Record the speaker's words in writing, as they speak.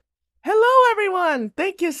everyone.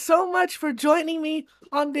 Thank you so much for joining me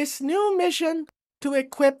on this new mission to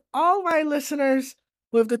equip all my listeners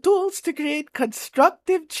with the tools to create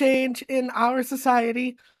constructive change in our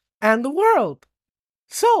society and the world.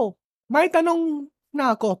 So, may tanong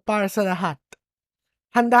na ako para sa lahat.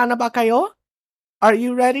 Handa na ba kayo? Are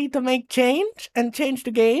you ready to make change and change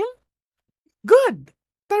the game? Good!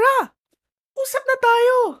 Tara! Usap na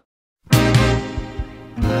tayo!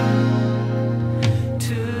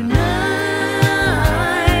 Tonight,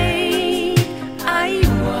 I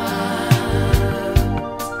want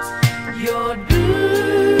your dreaming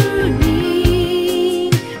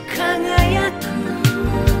kangayaku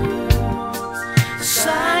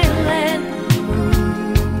silent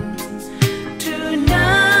moon. Tonight,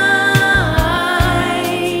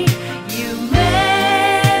 you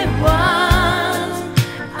may want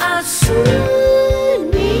asuni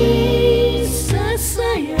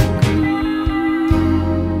sasayaku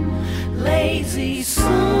lazy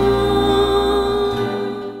song.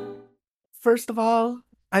 First of all,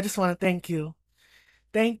 I just want to thank you.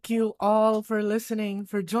 Thank you all for listening,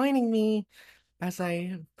 for joining me as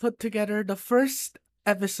I put together the first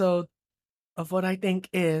episode of what I think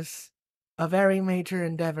is a very major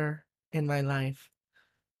endeavor in my life.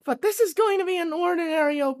 But this is going to be an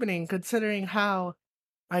ordinary opening considering how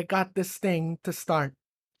I got this thing to start.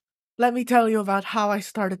 Let me tell you about how I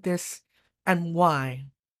started this and why.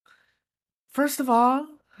 First of all,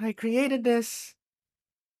 I created this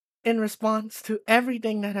in response to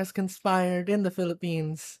everything that has conspired in the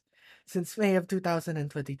Philippines since May of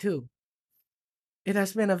 2022. It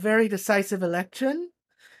has been a very decisive election.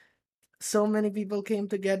 So many people came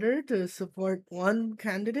together to support one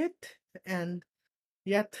candidate, and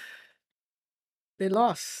yet they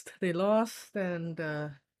lost. They lost, and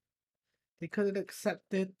they couldn't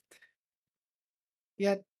accept it.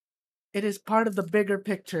 Yet it is part of the bigger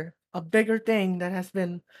picture, a bigger thing that has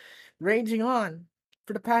been raging on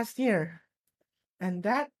for the past year, and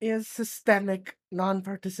that is systemic non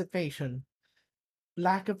participation,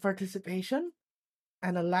 lack of participation,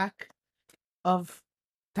 and a lack of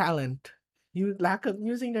talent. Lack of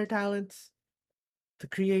using their talents to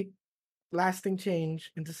create lasting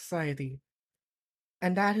change into society.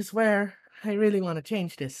 And that is where I really want to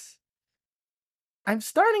change this. I'm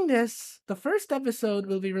starting this. The first episode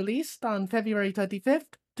will be released on February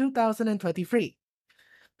 25th, 2023,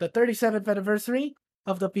 the 37th anniversary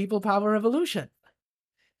of the People Power Revolution.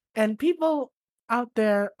 And people out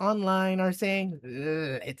there online are saying,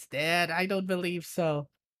 "Ugh, it's dead. I don't believe so."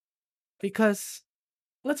 Because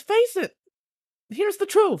let's face it, here's the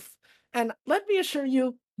truth. And let me assure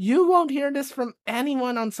you, you won't hear this from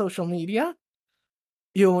anyone on social media.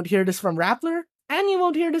 You won't hear this from Rappler, and you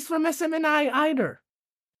won't hear this from SMNI either.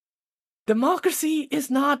 Democracy is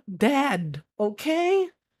not dead, okay?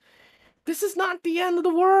 This is not the end of the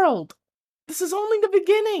world. This is only the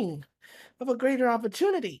beginning of a greater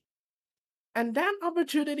opportunity. And that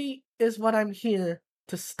opportunity is what I'm here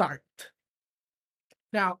to start.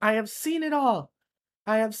 Now, I have seen it all.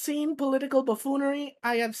 I have seen political buffoonery.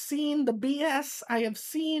 I have seen the BS. I have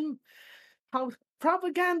seen how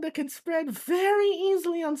propaganda can spread very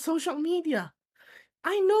easily on social media.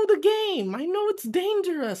 I know the game. I know it's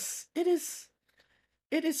dangerous. It is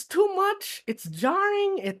too much. It's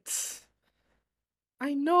jarring.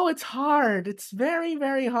 I know it's hard. It's very,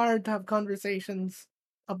 very hard to have conversations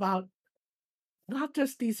about not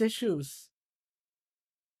just these issues.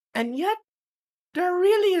 And yet, there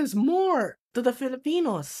really is more to the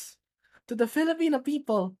Filipinos, to the Filipino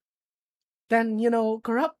people, than,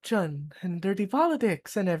 corruption and dirty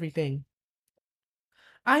politics and everything.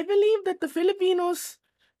 I believe that the Filipinos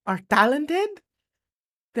are talented,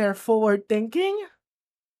 they're forward thinking,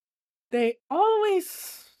 they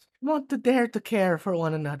always want to dare to care for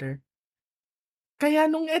one another. Kaya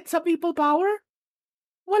nung EDSA People Power,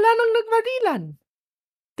 wala nang nagmarilan.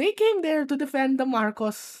 They came there to defend the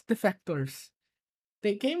Marcos defectors.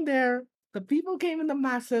 They came there, the people came in the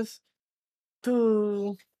masses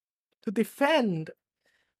to defend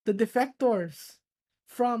the defectors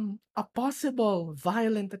from a possible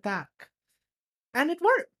violent attack. And it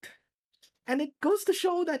worked. And it goes to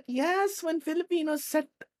show that yes, when Filipinos set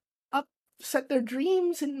their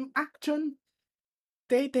dreams in action,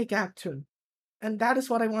 they take action. And that is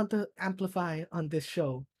what I want to amplify on this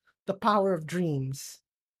show, the power of dreams.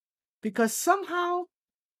 Because somehow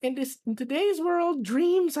in today's world,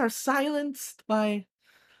 dreams are silenced by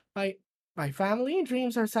by family,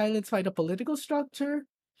 dreams are silenced by the political structure,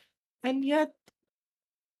 and yet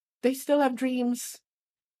they still have dreams.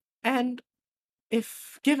 And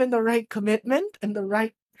if given the right commitment and the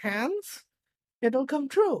right hands, it'll come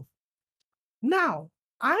true. Now,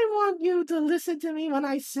 I want you to listen to me when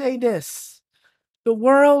I say this. The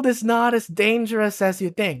world is not as dangerous as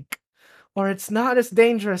you think, or it's not as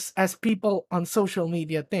dangerous as people on social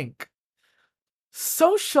media think.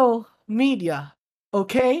 Social media,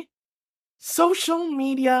 okay? Social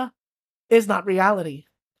media is not reality.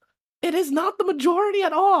 It is not the majority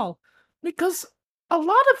at all because a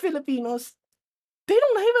lot of Filipinos, they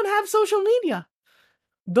don't even have social media.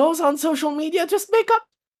 Those on social media just make up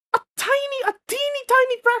a teeny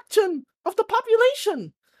tiny fraction of the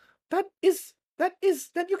population. That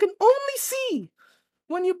you can only see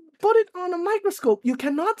when you put it on a microscope. You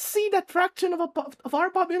cannot see that fraction of our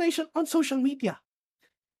population on social media.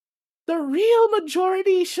 The real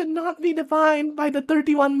majority should not be defined by the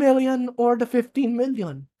 31 million or the 15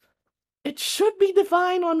 million. It should be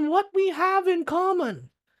defined on what we have in common.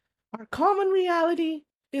 Our common reality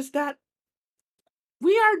is that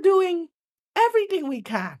we are doing everything we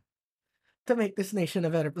can to make this nation a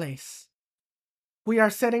better place. We are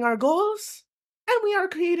setting our goals and we are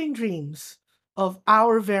creating dreams of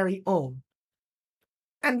our very own.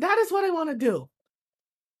 And that is what I want to do.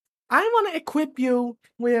 I want to equip you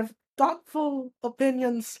with thoughtful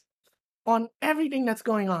opinions on everything that's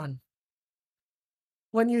going on.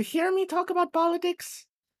 When you hear me talk about politics,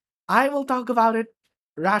 I will talk about it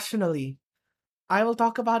rationally. I will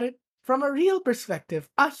talk about it from a real perspective,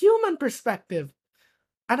 a human perspective.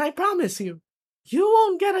 And I promise you, you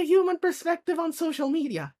won't get a human perspective on social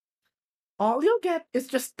media. All you'll get is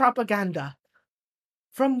just propaganda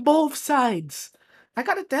from both sides. I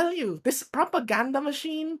gotta tell you, this propaganda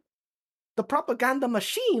machine, the propaganda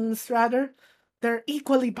machines, rather, they're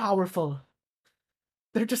equally powerful.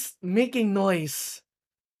 They're just making noise.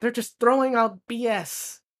 They're just throwing out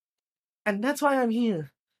BS. And that's why I'm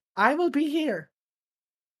here. I will be here.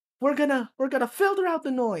 We're gonna filter out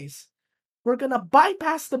the noise. We're gonna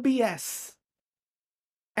bypass the BS.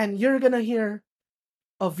 And you're gonna hear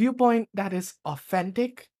a viewpoint that is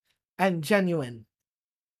authentic and genuine.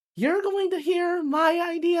 You're going to hear my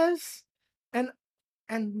ideas and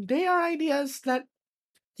they are ideas that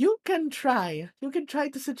you can try. You can try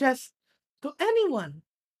to suggest to anyone.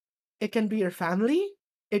 It can be your family,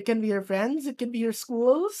 it can be your friends, it can be your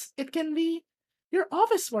schools, it can be your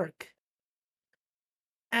office work.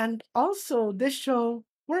 And also, this show,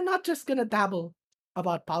 we're not just going to dabble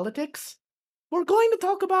about politics. We're going to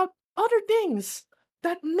talk about other things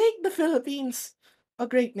that make the Philippines a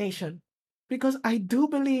great nation. Because I do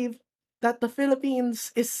believe that the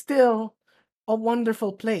Philippines is still a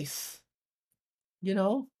wonderful place. You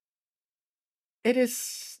know, it is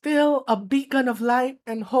still a beacon of light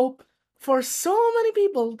and hope for so many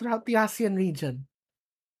people throughout the ASEAN region.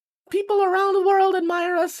 People around the world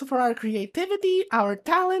admire us for our creativity, our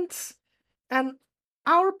talents, and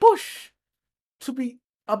our push to be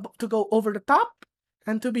to go over the top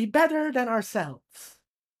and to be better than ourselves.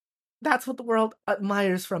 That's what the world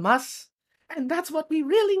admires from us, and that's what we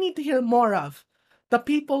really need to hear more of. The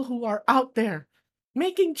people who are out there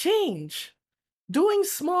making change, doing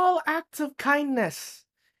small acts of kindness,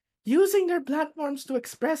 using their platforms to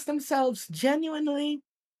express themselves genuinely,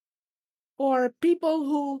 or people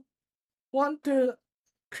who want to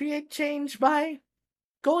create change by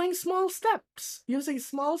going small steps, using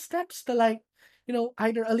small steps to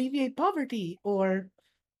either alleviate poverty or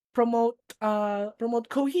promote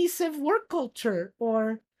cohesive work culture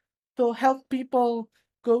or to help people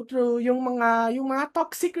go through yung mga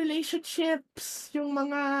toxic relationships, yung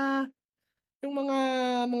mga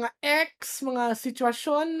ex, mga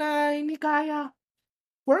sitwasyon na hindi kaya.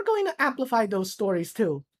 We're going to amplify those stories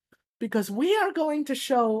too because we are going to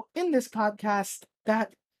show in this podcast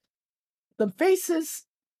that the faces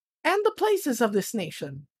and the places of this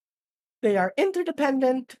nation, they are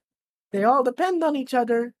interdependent, they all depend on each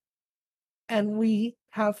other, and we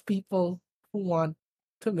have people who want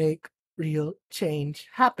to make real change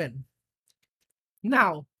happen.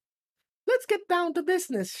 Now, let's get down to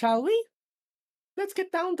business, shall we? Let's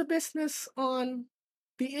get down to business on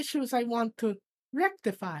the issues I want to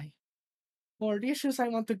rectify or the issues I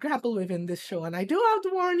want to grapple with in this show. And I do have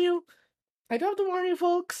to warn you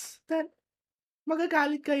folks that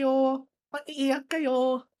magagalit kayo, maiiyak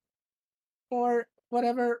kayo, or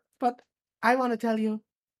whatever. But I want to tell you,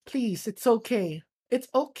 please, it's okay. It's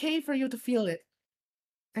okay for you to feel it.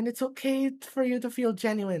 And it's okay for you to feel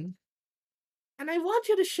genuine. And I want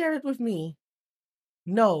you to share it with me.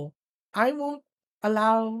 No, I won't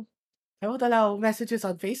allow I won't allow messages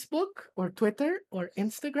on Facebook or Twitter or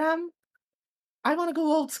Instagram. I want to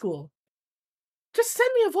go old school. Just send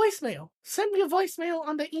me a voicemail. Send me a voicemail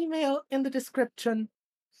on the email in the description.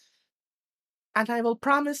 And I will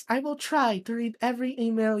promise I will try to read every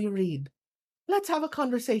email you read. Let's have a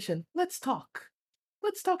conversation. Let's talk.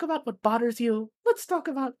 Let's talk about what bothers you. Let's talk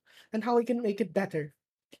about and how we can make it better.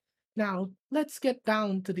 Now, let's get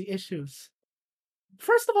down to the issues.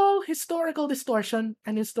 First of all, historical distortion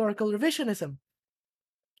and historical revisionism.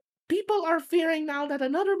 People are fearing now that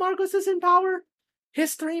another Marcos is in power.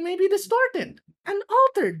 History may be distorted and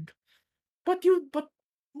altered. But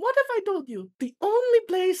what if I told you the only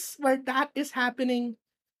place where that is happening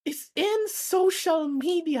is in social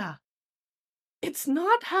media? It's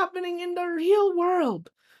not happening in the real world.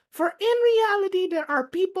 For in reality, there are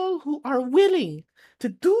people who are willing to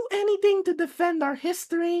do anything to defend our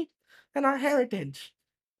history and our heritage.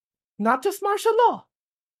 Not just martial law,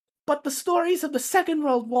 but the stories of the Second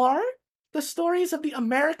World War, the stories of the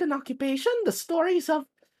American occupation, the stories of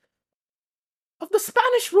the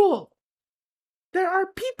Spanish rule. There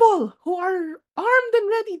are people who are armed and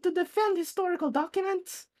ready to defend historical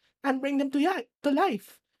documents and bring them to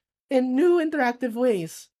life in new interactive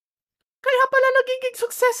ways. Kaya pala nagiging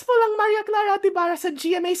successful ang Maria Clara Tibara sa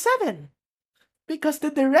GMA7. Because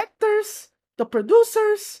the directors, the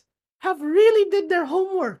producers, have really did their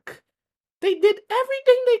homework. They did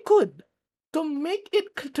everything they could to make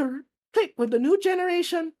it to click with the new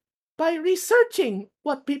generation by researching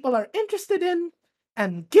what people are interested in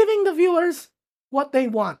and giving the viewers what they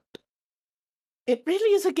want. It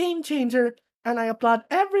really is a game changer, and I applaud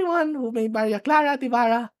everyone who made Maria Clara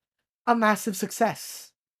Tibara a massive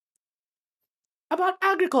success. About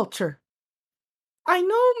agriculture. I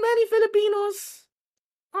know many Filipinos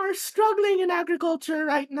are struggling in agriculture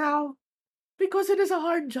right now because it is a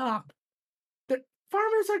hard job. The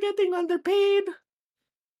farmers are getting underpaid.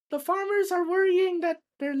 The farmers are worrying that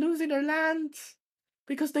they're losing their lands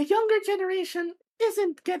because the younger generation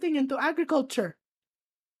isn't getting into agriculture.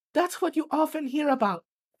 That's what you often hear about.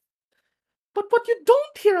 But what you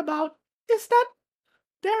don't hear about is that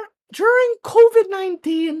there during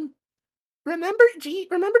COVID-19, remember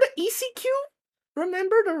the ECQ?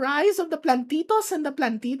 Remember the rise of the plantitos and the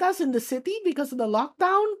plantitas in the city because of the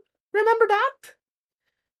lockdown? Remember that?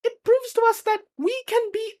 It proves to us that we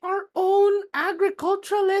can be our own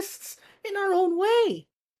agriculturalists in our own way.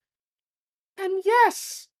 And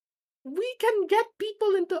yes, we can get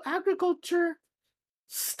people into agriculture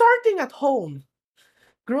starting at home,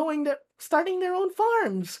 starting their own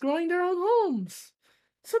farms, growing their own homes,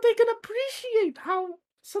 so they can appreciate how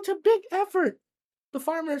such a big effort the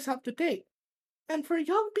farmers have to take. And for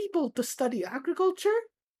young people to study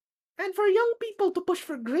agriculture, and for young people to push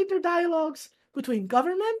for greater dialogues between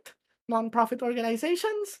government, nonprofit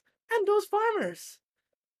organizations, and those farmers.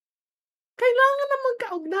 Kailangan ng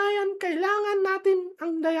magkaugnayan, kailangan natin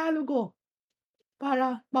ang dialogo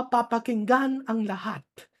para mapapakinggan ang lahat.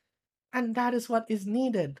 And that is what is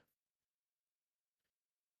needed.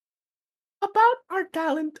 About our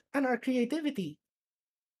talent and our creativity.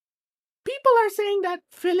 People are saying that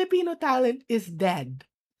Filipino talent is dead.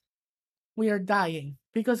 We are dying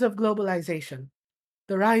because of globalization,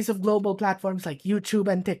 the rise of global platforms like YouTube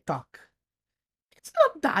and TikTok. It's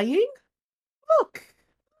not dying. Look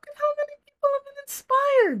at how many people have been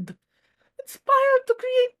inspired. Inspired to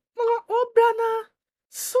create mga obra na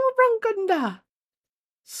sobrang ganda,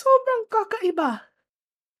 sobrang kakaiba.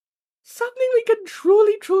 Something we can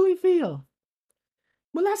truly, truly feel.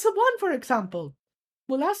 Mula sa buwan, for example.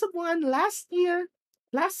 Mula sa buwan last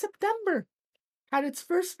September, had its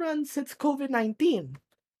first run since COVID-19.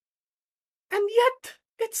 And yet,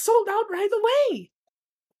 it sold out right away.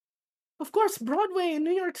 Of course, Broadway in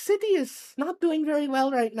New York City is not doing very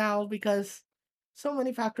well right now because so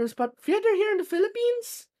many factors. But theater here in the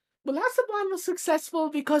Philippines, Mula sa buwan was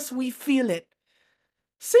successful because we feel it.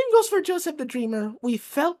 Same goes for Joseph the Dreamer. We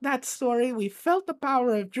felt that story, we felt the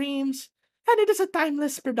power of dreams, and it is a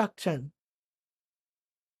timeless production.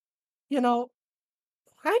 You know,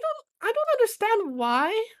 I don't understand why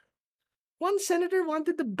one senator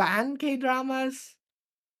wanted to ban K-dramas.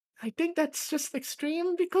 I think that's just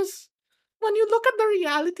extreme because when you look at the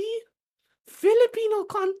reality, Filipino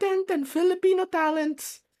content and Filipino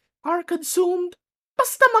talents are consumed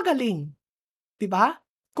basta magaling. 'Di ba?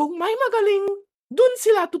 Kung may magaling, dun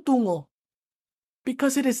sila tutungo.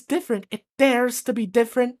 Because it is different. It dares to be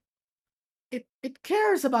different. It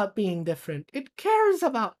cares about being different. It cares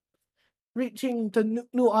about reaching to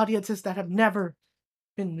new audiences that have never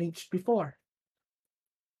been reached before.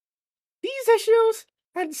 These issues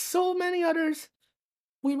and so many others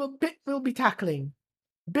will be tackling.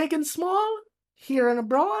 Big and small, here and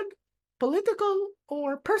abroad, political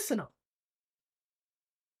or personal.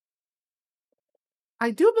 I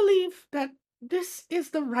do believe that this is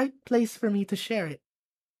the right place for me to share it.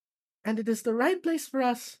 And it is the right place for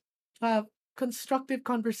us to have constructive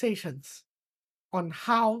conversations. on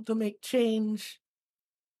how to make change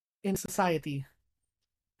in society.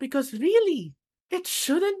 Because really, it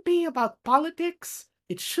shouldn't be about politics,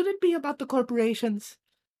 it shouldn't be about the corporations,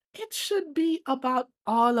 it should be about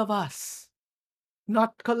all of us.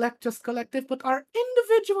 Not just collective, but our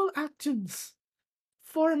individual actions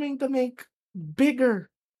forming to make bigger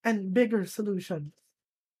and bigger solutions.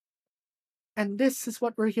 And this is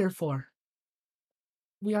what we're here for.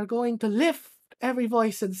 We are going to lift every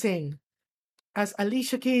voice and sing. As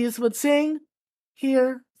Alicia Keys would sing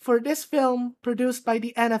here for this film produced by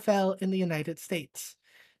the NFL in the United States.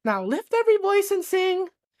 Now, lift every voice and sing.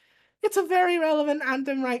 It's a very relevant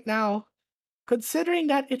anthem right now, considering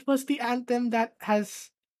that it was the anthem that has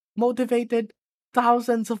motivated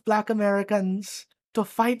thousands of Black Americans to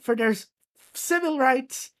fight for their civil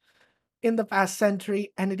rights in the past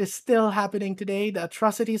century, and it is still happening today. The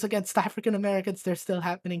atrocities against African Americans, they're still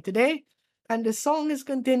happening today, and the song is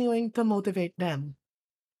continuing to motivate them.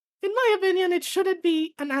 In my opinion, it shouldn't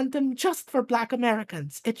be an anthem just for Black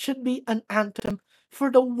Americans. It should be an anthem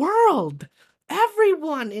for the world.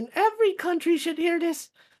 Everyone in every country should hear this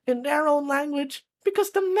in their own language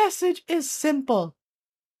because the message is simple.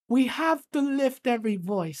 We have to lift every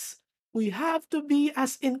voice. We have to be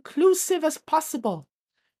as inclusive as possible.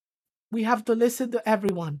 We have to listen to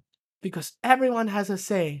everyone because everyone has a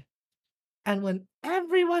say. And when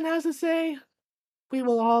everyone has a say, we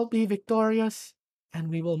will all be victorious and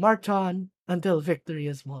we will march on until victory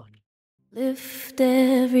is won. Lift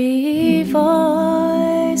every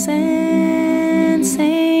voice and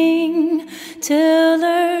sing till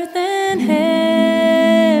earth and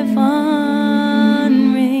heaven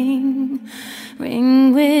ring,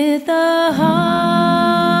 ring with the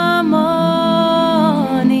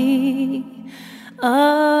harmony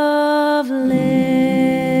of liberty.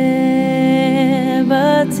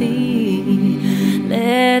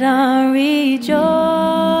 Let our rejoicing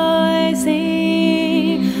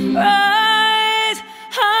rise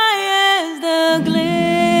high as the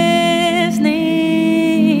glistening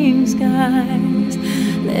skies.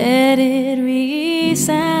 Let it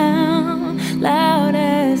resound loud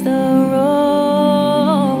as the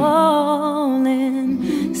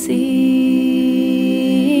rolling sea.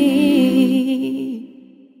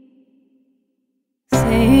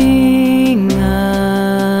 Sing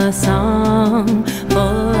a song full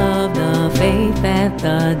of the faith that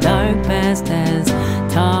the dark past has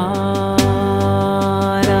taught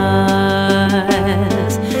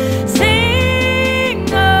us. Sing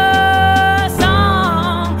a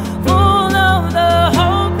song full of the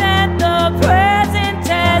hope that the present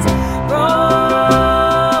has brought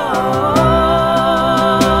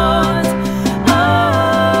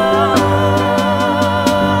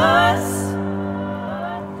us.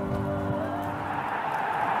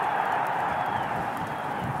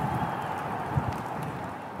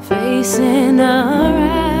 Facing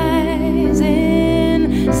a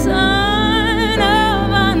rising sun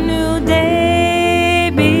of a new day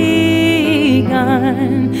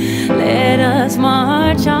begun. Let us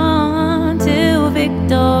march on till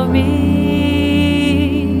victory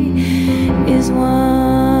is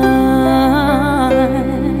won.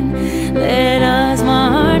 Let us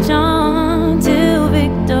march on till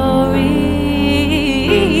victory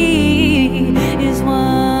is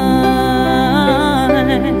won.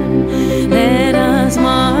 Let us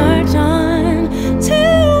march on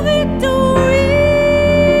till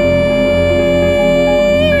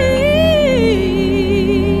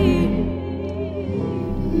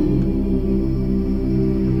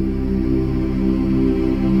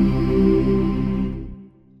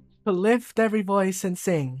To lift every voice and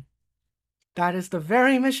sing. That is the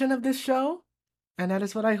very mission of this show, and that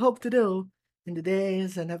is what I hope to do in the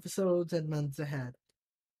days and episodes and months ahead.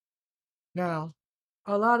 Now,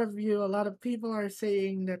 a lot of people are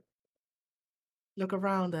saying that look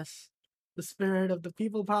around us. The spirit of the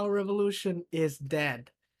people power revolution is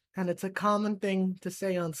dead. And it's a common thing to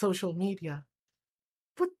say on social media.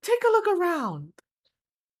 But take a look around.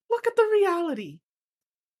 Look at the reality.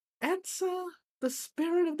 EDSA, the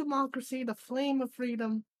spirit of democracy, the flame of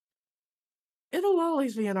freedom, it'll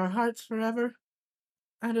always be in our hearts forever.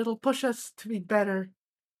 And it'll push us to be better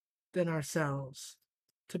than ourselves.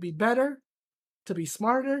 To be better, to be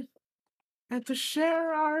smarter, and to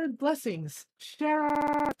share our blessings, share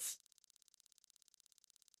our hearts.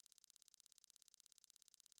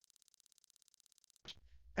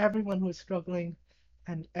 Everyone who is struggling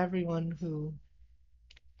and everyone who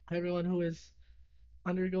is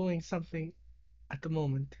undergoing something at the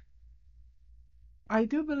moment. I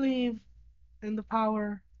do believe in the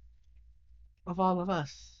power of all of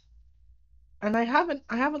us. And I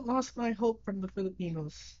haven't lost my hope from the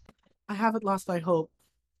Filipinos. I haven't lost my hope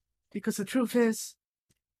because the truth is,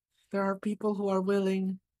 there are people who are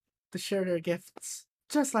willing to share their gifts,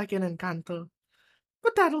 just like in Encanto.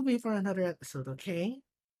 But that'll be for another episode, okay?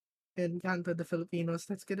 Encanto the Filipinos,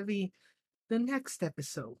 that's gonna be the next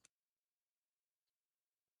episode.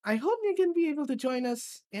 I hope you can be able to join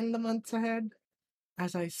us in the months ahead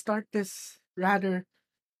as I start this rather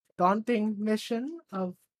daunting mission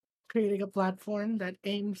of creating a platform that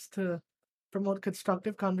aims to promote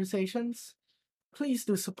constructive conversations. Please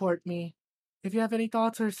do support me. If you have any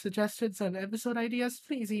thoughts or suggestions on episode ideas,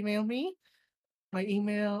 please email me. My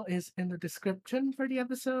email is in the description for the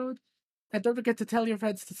episode. And don't forget to tell your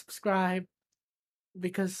friends to subscribe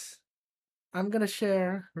because I'm going to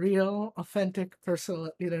share real, authentic,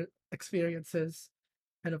 personal experiences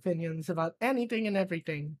and opinions about anything and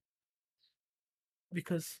everything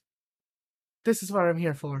because this is what I'm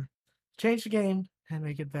here for. Change the game and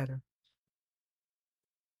make it better.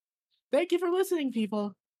 Thank you for listening,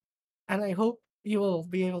 people. And I hope you will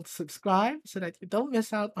be able to subscribe so that you don't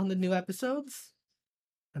miss out on the new episodes.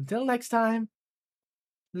 Until next time,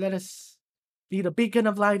 let us be the beacon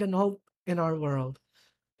of light and hope in our world.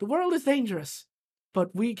 The world is dangerous,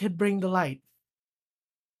 but we can bring the light.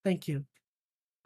 Thank you.